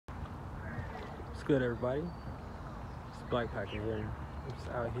What's good, everybody? It's Black Packer here. I'm just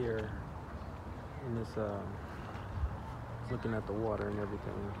out here in this, looking at the water and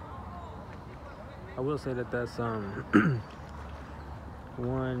everything. I will say that that's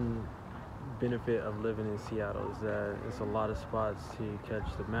one benefit of living in Seattle is that it's a lot of spots to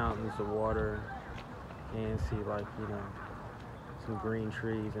catch the mountains, the water, and see some green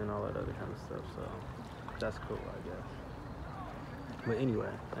trees and all that other kind of stuff. So that's cool, I guess. But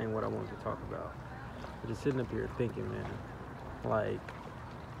anyway, that ain't what I wanted to talk about. I'm just sitting up here thinking, man, like,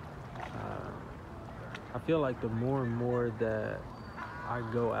 I feel like the more and more that I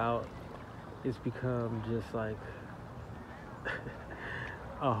go out, it's become just like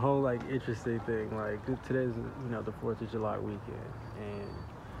a whole interesting thing. Like today's the 4th of July weekend,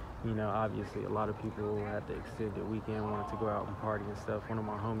 and obviously a lot of people had the extended weekend, wanted to go out and party and stuff. One of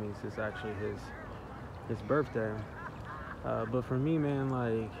my homies, is actually his birthday. But for me, man,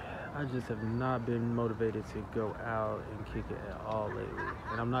 like, I just have not been motivated to go out and kick it at all lately.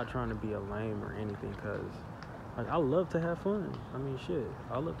 And I'm not trying to be a lame or anything, because I love to have fun. I mean, shit,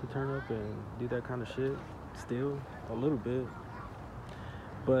 I love to turn up and do that kind of shit still a little bit.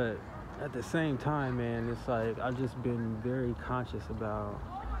 But at the same time, man, it's like I've just been very conscious about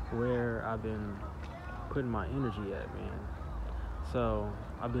where I've been putting my energy at, man. So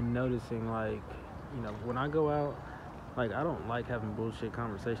I've been noticing, when I go out, I don't like having bullshit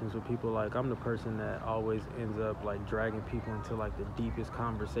conversations with people. Like, I'm the person that always ends up, dragging people into, the deepest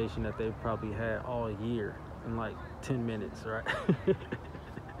conversation that they've probably had all year in, 10 minutes, right?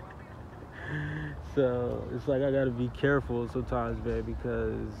 So, it's like I gotta be careful sometimes, man,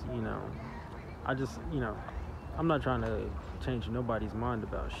 because, I just, I'm not trying to change nobody's mind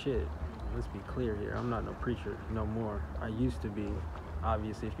about shit. Let's be clear here. I'm not no preacher no more. I used to be,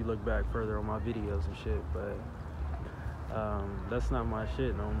 obviously, if you look back further on my videos and shit, but that's not my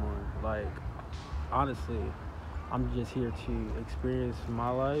shit no more. Honestly, I'm just here to experience my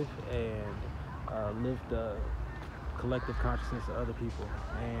life and lift the collective consciousness of other people,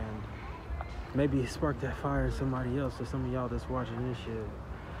 and maybe spark that fire in somebody else, or some of y'all that's watching this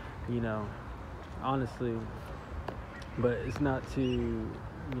shit, honestly. But it's not to,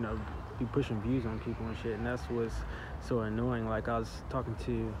 be pushing views on people and shit, and that's what's so annoying. Like, I was talking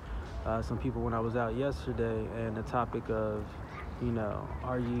to some people when I was out yesterday, and the topic of,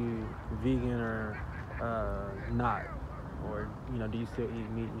 are you vegan or not? Or, do you still eat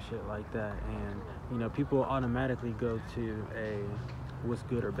meat and shit like that? And, people automatically go to what's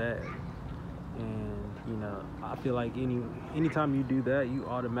good or bad. And, I feel like anytime you do that, you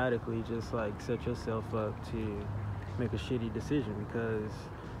automatically just, set yourself up to make a shitty decision, because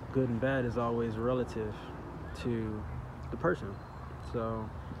good and bad is always relative to the person. So,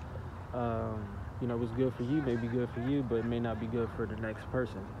 what's good for you may be good for you, but it may not be good for the next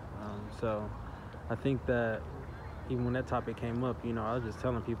person. So I think that even when that topic came up, I was just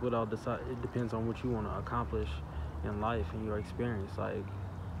telling people it depends on what you want to accomplish in life and your experience. Like,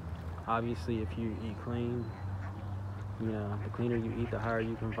 obviously, if you eat clean, the cleaner you eat, the higher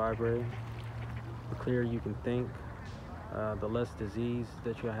you can vibrate, the clearer you can think, the less disease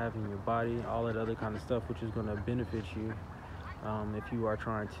that you have in your body, all that other kind of stuff, which is going to benefit you if you are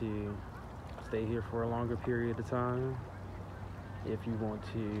trying to stay here for a longer period of time, if you want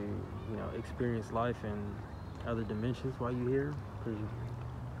to, experience life in other dimensions while you're here, because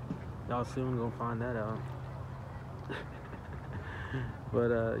y'all soon gonna find that out.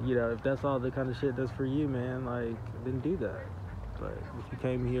 But, if that's all the kind of shit that's for you, man, then do that. But if you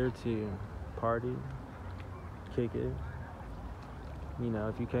came here to party, kick it,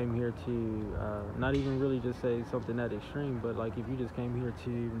 if you came here to not even really just say something that extreme, but if you just came here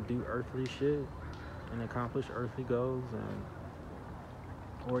to do earthly shit and accomplish earthly goals,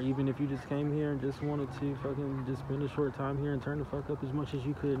 or even if you just came here and just wanted to fucking just spend a short time here and turn the fuck up as much as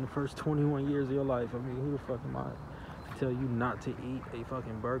you could in the first 21 years of your life. I mean, who the fuck am I to tell you not to eat a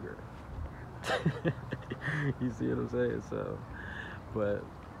fucking burger? You see what I'm saying? So, but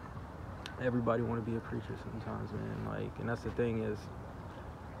everybody want to be a preacher sometimes, man. And that's the thing is,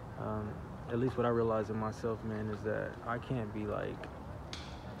 at least what I realize in myself, man, is that I can't be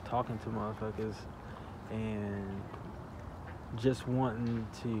talking to motherfuckers and just wanting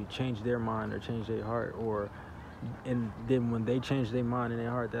to change their mind or change their heart, and then when they change their mind and their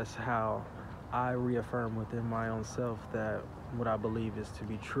heart, that's how I reaffirm within my own self that what I believe is to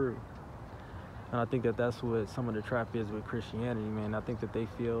be true. And I think that that's what some of the trap is with Christianity, man. I think that they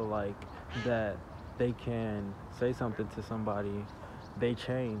feel like that they can say something to somebody, they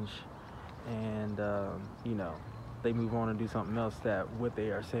change, and they move on and do something else, that what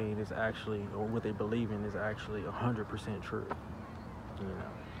they are saying is actually, or what they believe in is actually 100% true,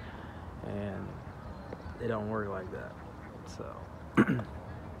 And it don't work like that. So,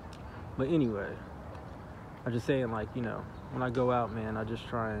 but anyway, I'm just saying, like, you know, when I go out, man, I just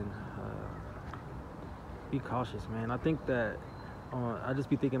try and be cautious, man. I think that I just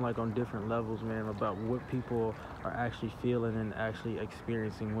be thinking like on different levels, man, about what people are actually feeling and actually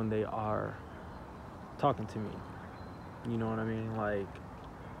experiencing when they are talking to me. You know what I mean? Like,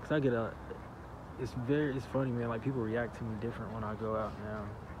 cause I get it's funny, man. Like, people react to me different when I go out now.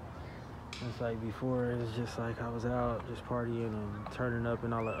 It's like before, it's just like I was out just partying and turning up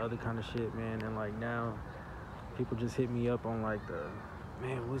and all that other kind of shit, man. And like now, people just hit me up on like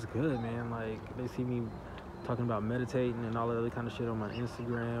man, what's good, man? Like, they see me talking about meditating and all that other kind of shit on my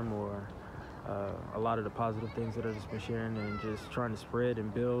Instagram, or a lot of the positive things that I've just been sharing and just trying to spread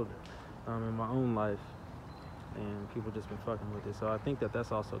and build in my own life. And people just been fucking with it. So I think that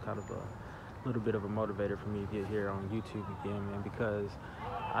that's also kind of a little bit of a motivator for me to get here on YouTube again, man, because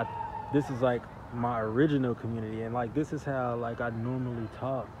this is like my original community, and like this is how like I normally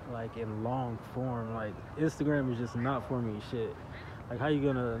talk, like in long form. Like, Instagram is just not for me. Shit, like, how you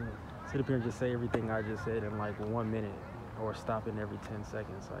gonna sit up here and just say everything I just said in like 1 minute, or stopping every 10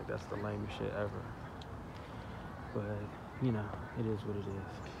 seconds? Like, that's the lamest shit ever. But you know, it is what it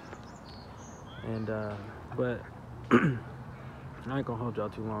is. And but I ain't gonna hold y'all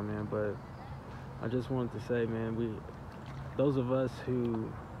too long, man, but I just wanted to say, man, those of us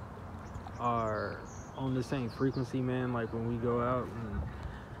who are on the same frequency, man, like when we go out, and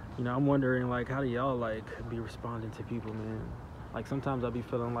you know, I'm wondering, like, how do y'all like be responding to people, man? Like, sometimes I'll be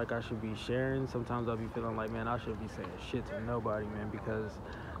feeling like I should be sharing, sometimes I'll be feeling like, man, I should be saying shit to nobody, man, because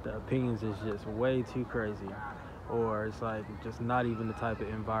the opinions is just way too crazy. Or it's like just not even the type of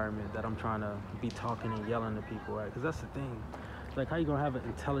environment that I'm trying to be talking and yelling to people at. Because that's the thing. Like, how you gonna have an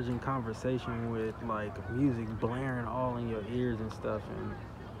intelligent conversation with like music blaring all in your ears and stuff? And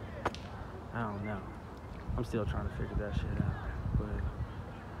I don't know. I'm still trying to figure that shit out. But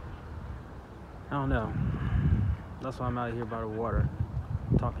I don't know. That's why I'm out here by the water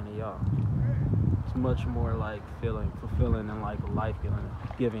talking to y'all. It's much more like fulfilling and like life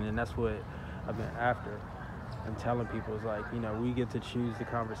giving, and that's what I've been after. And telling people is like, you know, we get to choose the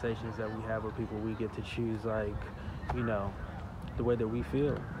conversations that we have with people. We get to choose, like, you know, the way that we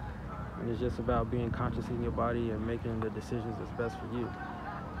feel. And it's just about being conscious in your body and making the decisions that's best for you.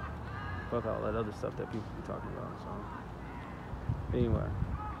 Fuck all that other stuff that people be talking about. So anyway,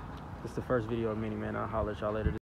 this is the first video of many, man. I'll holler at y'all later.